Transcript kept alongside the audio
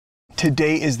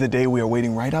Today is the day. We are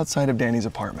waiting right outside of Dani's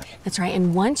apartment. That's right,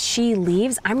 and once she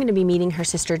leaves, I'm gonna be meeting her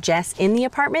sister Jess in the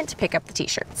apartment to pick up the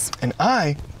t-shirts. And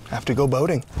I have to go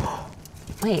boating.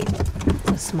 Wait, it's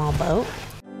a small boat?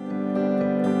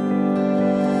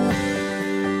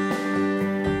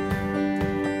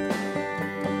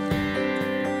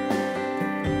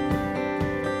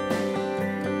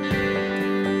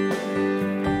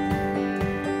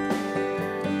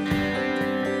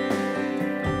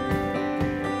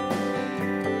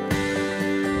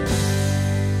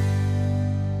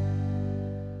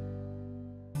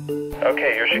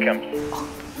 Okay, here she comes.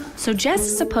 So Jess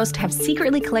is supposed to have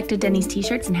secretly collected Dani's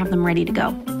t-shirts and have them ready to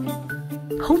go.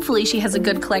 Hopefully she has a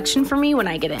good collection for me when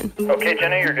I get in. Okay,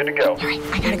 Jenna, you're good to go. All right,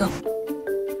 I gotta go.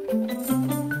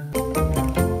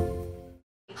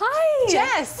 Hi!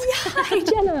 Jess! Yeah. Hi,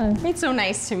 Jenna. It's so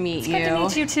nice to meet you. Good to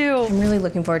meet you too. I'm really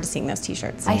looking forward to seeing those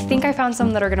t-shirts. I think I found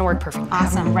some that are gonna work perfect.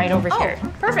 Awesome. Right over here.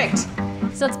 Perfect.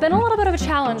 So it's been a little bit of a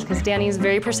challenge because Dani is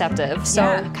very perceptive. So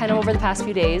kind of over the past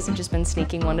few days, I've just been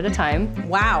sneaking one at a time.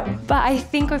 Wow. But I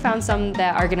think I found some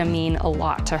that are gonna mean a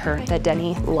lot to her that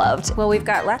Dani loved. Well, we've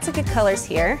got lots of good colors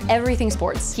here. Everything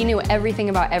sports. He knew everything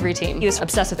about every team. He was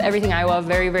obsessed with everything Iowa,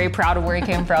 very, very proud of where he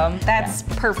came from. That's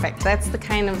perfect. That's the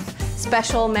kind of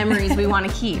special memories we want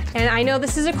to keep. And I know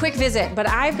this is a quick visit, but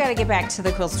I've got to get back to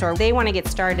the quilt store. They want to get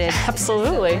started.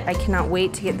 Absolutely. I cannot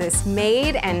wait to get this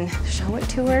made and show it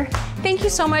to her. Thank you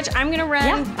so much. I'm gonna run.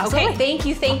 Yeah, absolutely. Okay, thank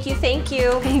you, thank you, thank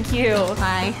you. Thank you.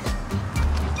 Bye.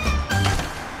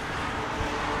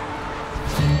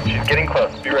 She's getting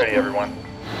close. Be ready, everyone.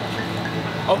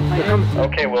 Oh, here comes.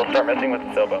 Okay, we'll start messing with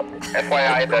the sailboat.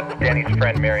 FYI, that's Danny's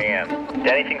friend, Marianne.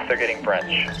 Danny thinks they're getting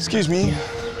French. Excuse me.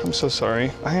 I'm so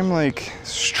sorry. I am like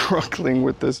struggling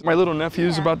with this. My little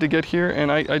nephew's about to get here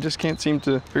and I just can't seem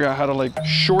to figure out how to like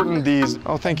shorten these.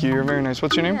 Oh, thank you. You're very nice.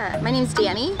 What's your name? Yeah, my name's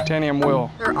Dani. Dani, I'm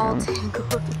Will. We're all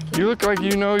tangled. You look like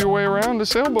you know your way around the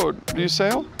sailboat. Do you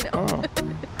sail? Oh,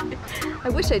 I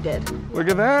wish I did. look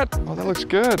at that. Oh, that looks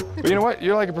good. But you know what?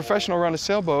 You're like a professional around a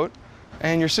sailboat.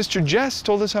 And your sister Jess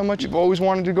told us how much you've always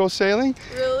wanted to go sailing.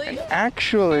 Really? And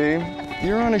actually,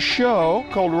 you're on a show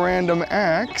called Random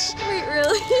Acts. Wait,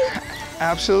 really?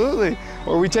 Absolutely.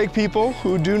 Where we take people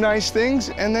who do nice things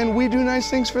and then we do nice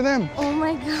things for them. Oh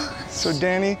my gosh. So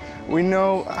Dani, we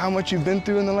know how much you've been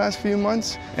through in the last few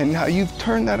months and how you've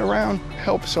turned that around,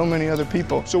 helped so many other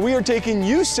people. So we are taking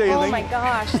you sailing. Oh my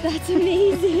gosh. That's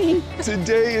amazing.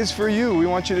 Today is for you. We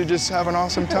want you to just have an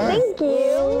awesome time. Thank you.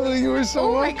 Oh, you were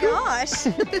so welcome. gosh.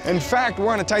 In fact,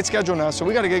 we're on a tight schedule now, so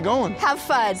we got to get going. Have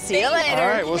fun. See you later. All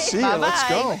right, we'll see you. Let's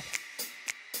go.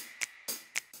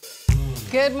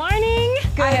 Good morning.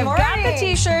 I have got the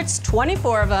t-shirts,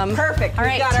 24 of them. Perfect. All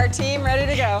We've right. got our team ready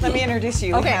to go. Let me introduce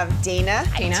you. Okay. We have Dana,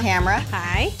 Dana. Tamara,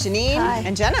 Hi. Janine,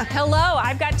 and Jenna. Hello,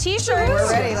 I've got t-shirts. We're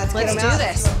ready. Let's get 'em do out.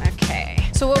 this. Okay.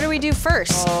 So what do we do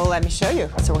first? Oh, let me show you.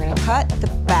 So we're gonna cut the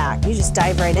back. You just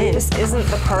dive right in. This isn't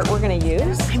the part we're gonna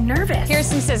use. I'm nervous. Here's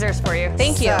some scissors for you.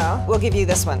 Thank you. So we'll give you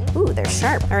this one. Ooh, they're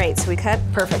sharp. All right, so we cut.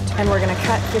 Perfect. And we're gonna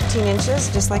cut 15 inches,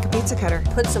 just like a pizza cutter.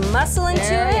 Put some muscle into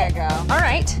There it. you go. All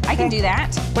right, I can do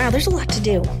that. Wow, there's a lot to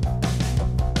do.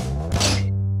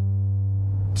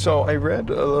 So I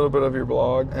read a little bit of your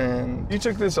blog, and you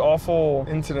took this awful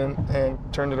incident and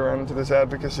turned it around into this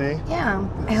advocacy. Yeah,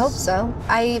 I hope so.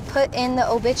 I put in the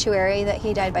obituary that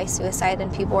he died by suicide,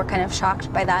 and people were kind of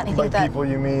shocked by that. And I By think that people,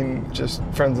 you mean just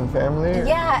friends and family? or-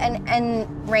 yeah, and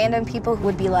random people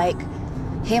would be like,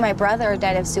 hey, my brother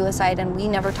died of suicide and we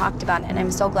never talked about it, and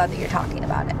I'm so glad that you're talking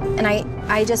about it. And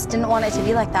I just didn't want it to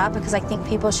be like that, because I think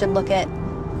people should look at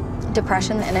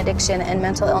depression and addiction and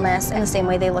mental illness in the same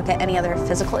way they look at any other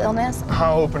physical illness.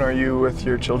 How open are you with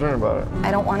your children about it?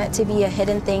 I don't want it to be a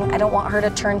hidden thing. I don't want her to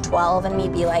turn 12 and me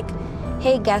be like,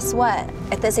 hey, guess what?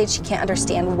 At this age, she can't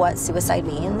understand what suicide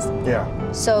means.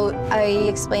 Yeah. So I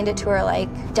explained it to her like,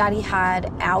 Daddy had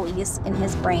owies in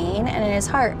his brain and in his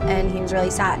heart, and he was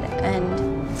really sad,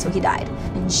 and so he died.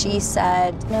 And she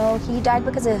said, no, he died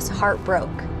because his heart broke.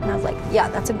 And I was like, yeah,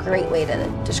 that's a great way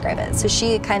to describe it. So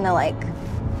she kind of like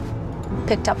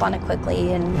picked up on it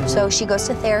quickly, and so she goes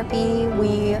to therapy.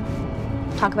 We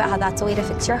talk about how that's a way to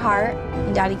fix your heart.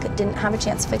 And Daddy didn't have a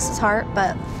chance to fix his heart,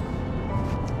 but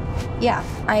yeah,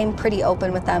 I'm pretty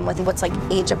open with them with what's like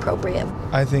age appropriate.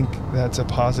 I think that's a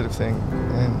positive thing,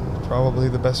 and probably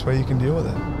the best way you can deal with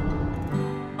it.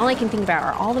 All I can think about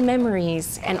are all the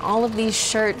memories and all of these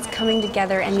shirts coming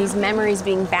together and these memories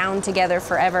being bound together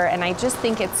forever, and I just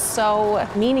think it's so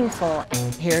meaningful.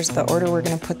 Here's the order we're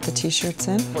gonna put the t-shirts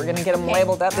in. We're gonna get them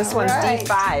labeled up. This one's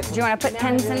D5. Do you want to put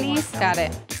pens in these? Got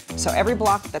it. So every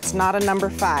block that's not a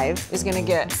number 5 is gonna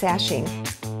get sashing.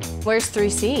 Where's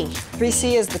 3C?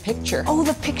 3C is the picture. Oh,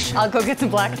 the picture. I'll go get some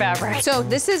black fabric. So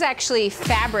this is actually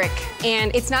fabric,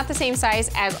 and it's not the same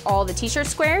size as all the t-shirt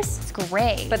squares. It's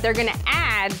gray, but they're gonna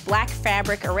add black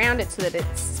fabric around it so that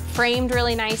it's framed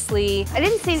really nicely. I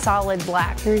didn't see solid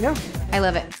black. Here you go. I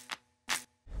love it.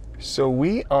 So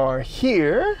we are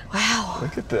here. Wow.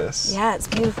 Look at this. Yeah, it's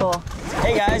beautiful.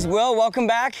 Hey guys, Will, welcome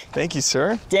back. Thank you,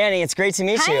 sir. Dani, it's great to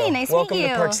meet you. Hi, nice to welcome meet you.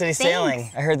 to Park City Sailing.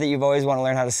 Thanks. I heard that you've always wanted to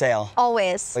learn how to sail.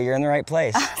 Always. Well, you're in the right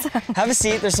place. Have a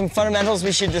seat. There's some fundamentals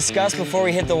we should discuss before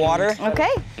we hit the water. Okay.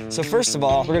 So first of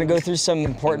all, we're gonna go through some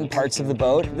important parts of the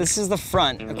boat. This is the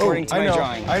front, according to my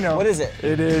drawing. I know. What is it?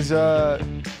 It is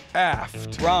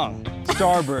aft. Wrong.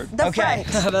 Starboard. Okay,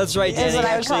 that's right, Dani. is what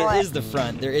I would Actually, call it it. is the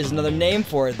front. There is another name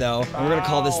for it, though, and we're gonna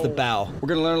call this the bow. We're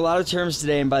gonna learn a lot of terms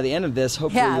today, and by the end of this,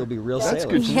 hopefully Yeah. you'll be real That's sailors.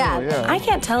 good to Yeah. know, yeah. I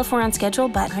can't tell if we're on schedule,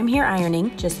 but I'm here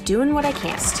ironing, just doing what I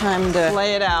can. It's time to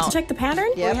lay it out. Check the pattern?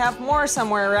 We have more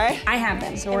somewhere, right? I have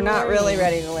them. So we're not really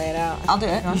ready to lay it out. I'll do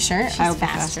it. You sure? She's I'll be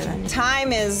faster than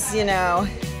Time is, you know.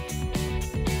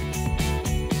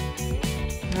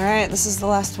 All right, this is the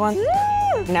last one.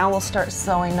 Now we'll start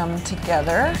sewing them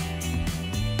together.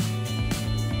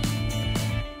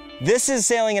 This is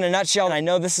sailing in a nutshell, and I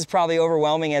know this is probably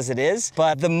overwhelming as it is,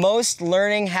 but the most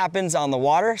learning happens on the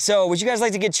water. So would you guys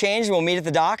like to get changed and we'll meet at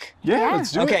the dock? Yeah,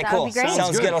 let's do Okay, it. cool. be great.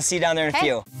 Sounds good. I'll see you down there in a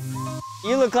few.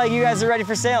 You look like you guys are ready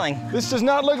for sailing. This does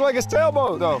not look like a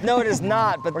sailboat, though. No, it is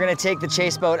not, but we're gonna take the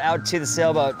chase boat out to the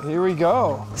sailboat. Here we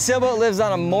go. The sailboat lives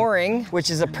on a mooring,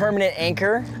 which is a permanent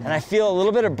anchor, and I feel a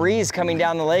little bit of breeze coming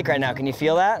down the lake right now. Can you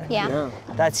feel that? Yeah.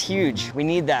 That's huge. We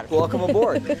need that. Welcome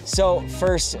aboard. So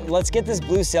first, let's get this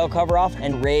blue sail cover off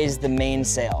and raise the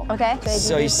mainsail. Okay. So I do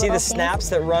So you these see the little things? snaps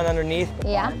that run underneath?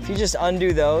 Yeah. If you just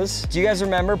undo those. Do you guys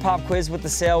remember pop quiz what the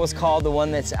sail was called, the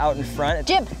one that's out in front?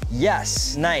 Jib.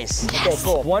 Yes, nice. Okay,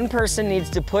 cool. One person needs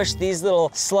to push these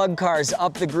little slug cars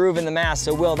up the groove in the mast,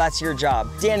 so Will, that's your job.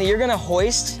 Dani, you're gonna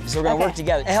hoist, so we're gonna work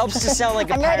together. It helps to sound like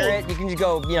a I'm ready. pirate. You can just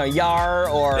go, you know, yar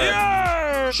or...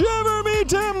 Yeah! Shiver me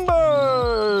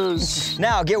timbers!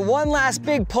 Now, get one last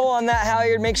big pull on that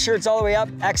halyard, make sure it's all the way up.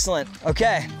 Excellent.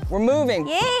 Okay, we're moving.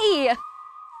 Yay!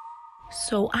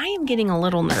 So I am getting a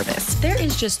little nervous. There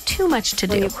is just too much to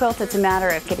When do. you quilt, it's a matter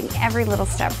of getting every little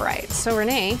step right. So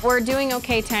Renee, we're doing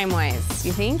okay time-wise,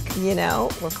 you think? You know,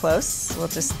 we're close. We'll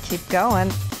just keep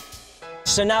going.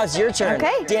 So now it's your turn.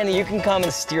 Okay. Dani, you can come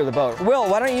and steer the boat. Will,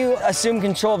 why don't you assume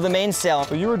control of the mainsail?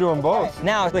 So you were doing both.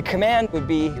 Now, the command would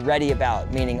be ready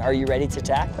about, meaning, are you ready to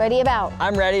tack? Ready about.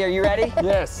 I'm ready, are you ready?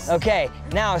 Yes. Okay,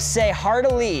 now say hard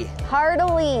alee.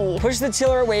 Heartily. Push the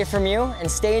tiller away from you and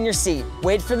stay in your seat.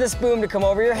 Wait for this boom to come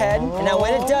over your head. And now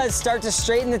when it does, start to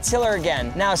straighten the tiller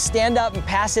again. Now stand up and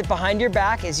pass it behind your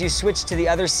back as you switch to the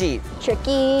other seat.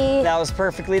 Tricky. That was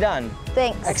perfectly done.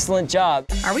 Thanks. Excellent job.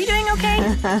 Are we doing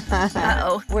okay?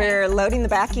 Uh-oh. We're loading the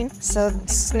backing, so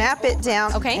snap it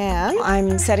down. Okay. And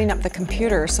I'm setting up the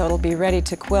computer so it'll be ready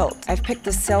to quilt. I've picked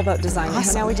the sailboat design.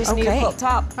 Awesome. Now we just need a quilt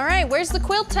top. All right, where's the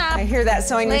quilt top? I hear that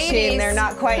sewing machine. Ladies. They're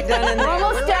not quite done in there.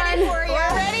 Almost done. We're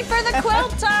ready for the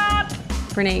quilt top.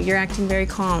 Renee, you're acting very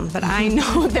calm, but I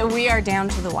know that we are down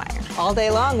to the wire. All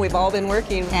day long, we've all been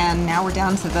working. And now we're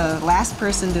down to the last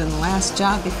person doing the last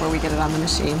job before we get it on the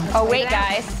machine. Oh, wait,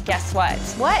 guys, guess what?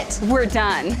 What? We're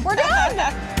done. We're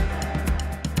done.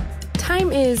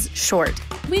 Time is short.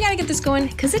 We gotta get this going,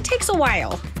 because it takes a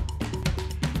while.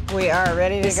 We are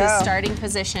ready to This go. is starting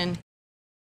position.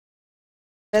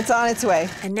 It's on its way.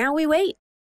 And now we wait.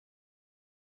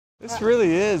 This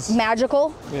really is.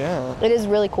 Magical. Yeah. It is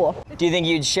really cool. Do you think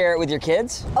you'd share it with your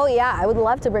kids? Oh yeah, I would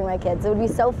love to bring my kids. It would be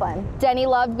so fun. Dani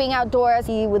loved being outdoors.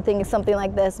 He would think something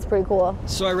like this is pretty cool.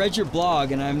 So I read your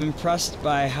blog and I'm impressed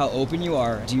by how open you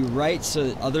are. Do you write so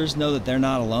that others know that they're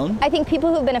not alone? I think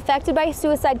people who've been affected by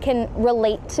suicide can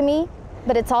relate to me,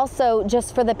 but it's also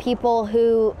just for the people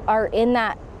who are in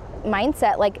that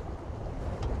mindset, like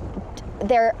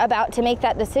they're about to make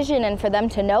that decision, and for them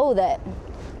to know that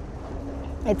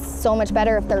it's so much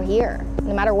better if they're here,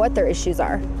 no matter what their issues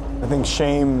are. I think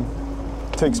shame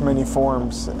takes many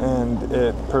forms, and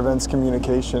it prevents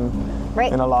communication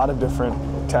Right. in a lot of different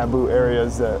taboo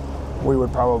areas that we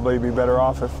would probably be better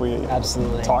off if we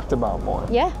Absolutely. talked about more.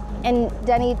 Yeah, and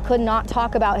Dani could not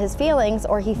talk about his feelings,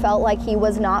 or he felt like he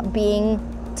was not being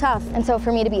tough. And so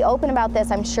for me to be open about this,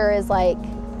 I'm sure is like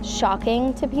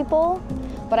shocking to people,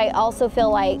 but I also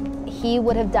feel like he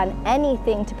would have done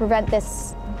anything to prevent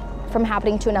this from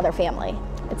happening to another family.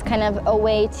 It's kind of a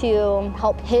way to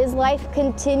help his life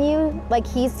continue, like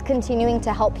he's continuing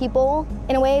to help people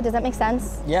in a way. Does that make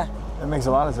sense? Yeah. It makes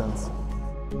a lot of sense.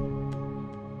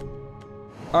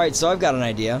 All right, so I've got an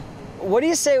idea. what do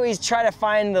you say we try to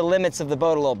find the limits of the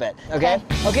boat a little bit, okay?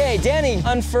 Okay, Dani,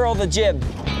 unfurl the jib.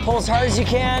 Pull as hard as you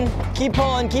can. Keep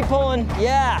pulling, keep pulling.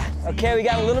 Yeah. Okay, we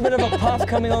got a little bit of a puff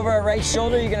coming over our right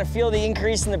shoulder. You're gonna feel the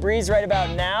increase in the breeze right about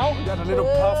now. We got a little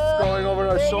puff going over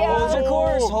our shoulder. Hold your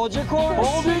course, hold your course.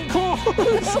 Holding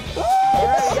course. All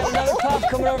right, we got another puff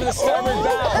coming over the starboard bow.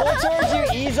 Hold towards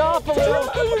you, ease off a little.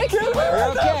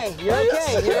 You're okay, you're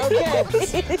okay, you're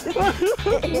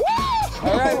okay.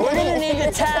 All right, we're gonna need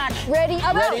to tack. Ready,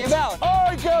 about. Ready, about.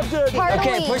 Oh, Captain.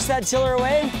 Okay, push that tiller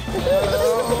away.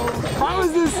 How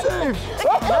is this safe?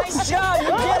 Nice job, you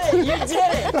did it, you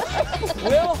did it.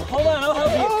 Will, hold on, I'll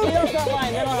help you. Clean up that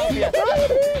line, then I'll help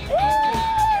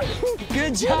you.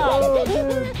 Good job.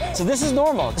 So this is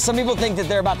normal. Some people think that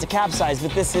they're about to capsize,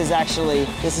 but this is sailing.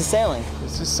 This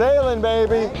is sailing,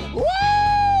 baby. Woo!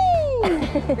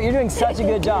 You're doing such a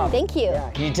good job. Thank you.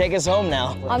 Can you take us home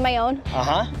now? On my own.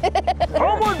 Uh-huh.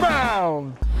 Homeward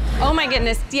bound. Oh my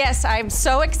goodness, yes, I'm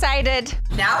so excited.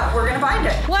 Now we're gonna find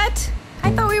it. What? I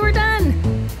thought we were done.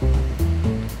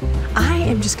 I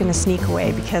am just gonna sneak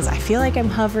away because I feel like I'm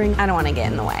hovering. I don't wanna get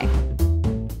in the way.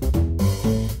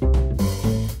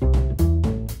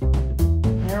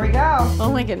 Here we go. Oh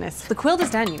my goodness. The quilt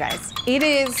is done, you guys. It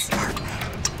is.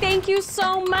 Thank you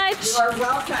so much. You are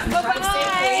welcome.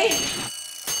 Bye-bye.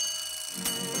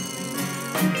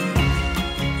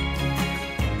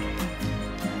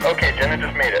 Okay, Jenna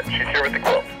just made it. She's here with the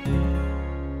quilt.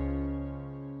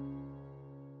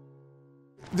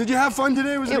 Did you have fun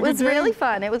today? Was it a It good was day? really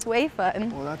fun. It was way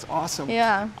fun. Well, that's awesome.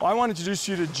 Yeah. I want to introduce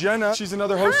you to Jenna. She's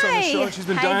another host on the show, and she's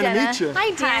been Hi, dying Jenna. to meet you.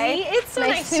 Hi, Dani. It's so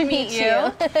nice to meet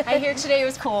you. I hear today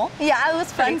was cool. Yeah, it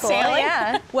was fun. Fun sailing.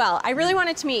 Yeah. Well, I really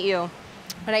wanted to meet you,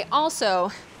 but I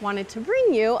also wanted to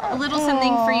bring you a little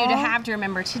something for you to have to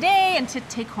remember today and to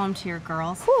take home to your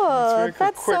girls. Cool. very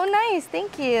That's quick. so nice.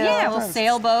 Thank you. Yeah, well,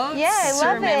 sailboats. Yeah, I to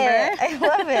love remember. it. I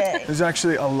love it. There's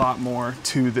actually a lot more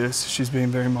to this. She's being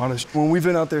very modest. When we've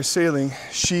been out there sailing,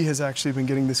 she has actually been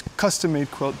getting this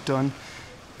custom-made quilt done,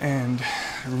 and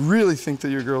I really think that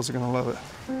your girls are gonna love it.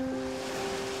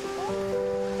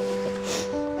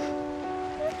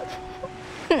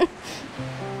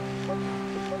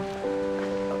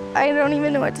 I don't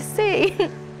even know what to say.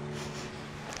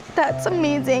 That's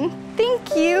amazing.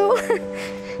 Thank you.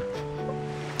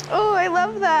 Oh, I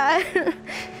love that.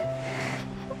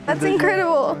 That's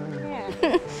incredible.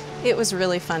 It was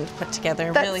really fun to put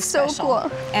together, That's really so special.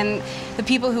 cool. And the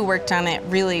people who worked on it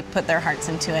really put their hearts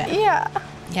into it. Yeah,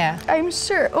 Yeah. I'm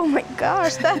sure. Oh my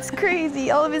gosh, that's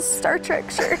crazy. All of his Star Trek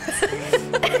shirts.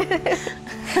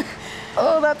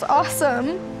 Oh, that's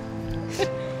awesome.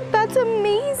 That's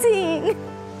amazing.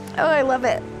 Oh, I love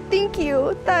it. Thank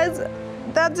you.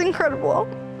 That's incredible.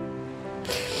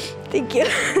 Thank you.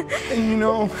 And you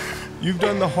know, you've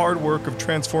done the hard work of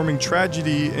transforming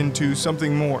tragedy into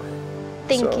something more.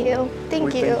 Thank So, you.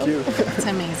 Thank you. Thank you. It's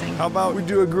amazing. How about we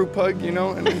do a group hug, you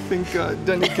know, and I think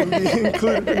Dani can be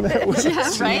included in that with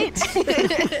us. Right?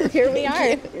 Here we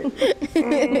are.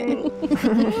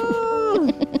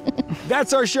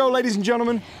 That's our show, ladies and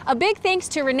gentlemen, A big thanks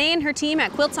to Renee and her team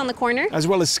at Quilts on the Corner. as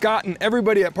well as Scott and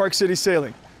everybody at Park City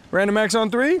Sailing. Random acts on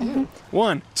 3?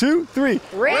 1, 2, 3.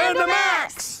 Random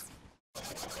acts!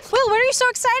 Will, what are you so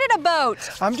excited about?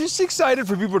 I'm just excited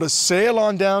for people to sail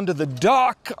on down to the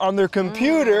dock on their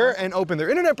computer and open their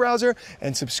internet browser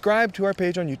and subscribe to our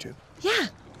page on YouTube. Yeah.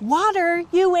 What are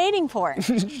you waiting for?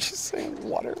 Did you just say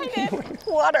water?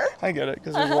 Water. I get it,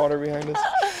 because there's water behind us.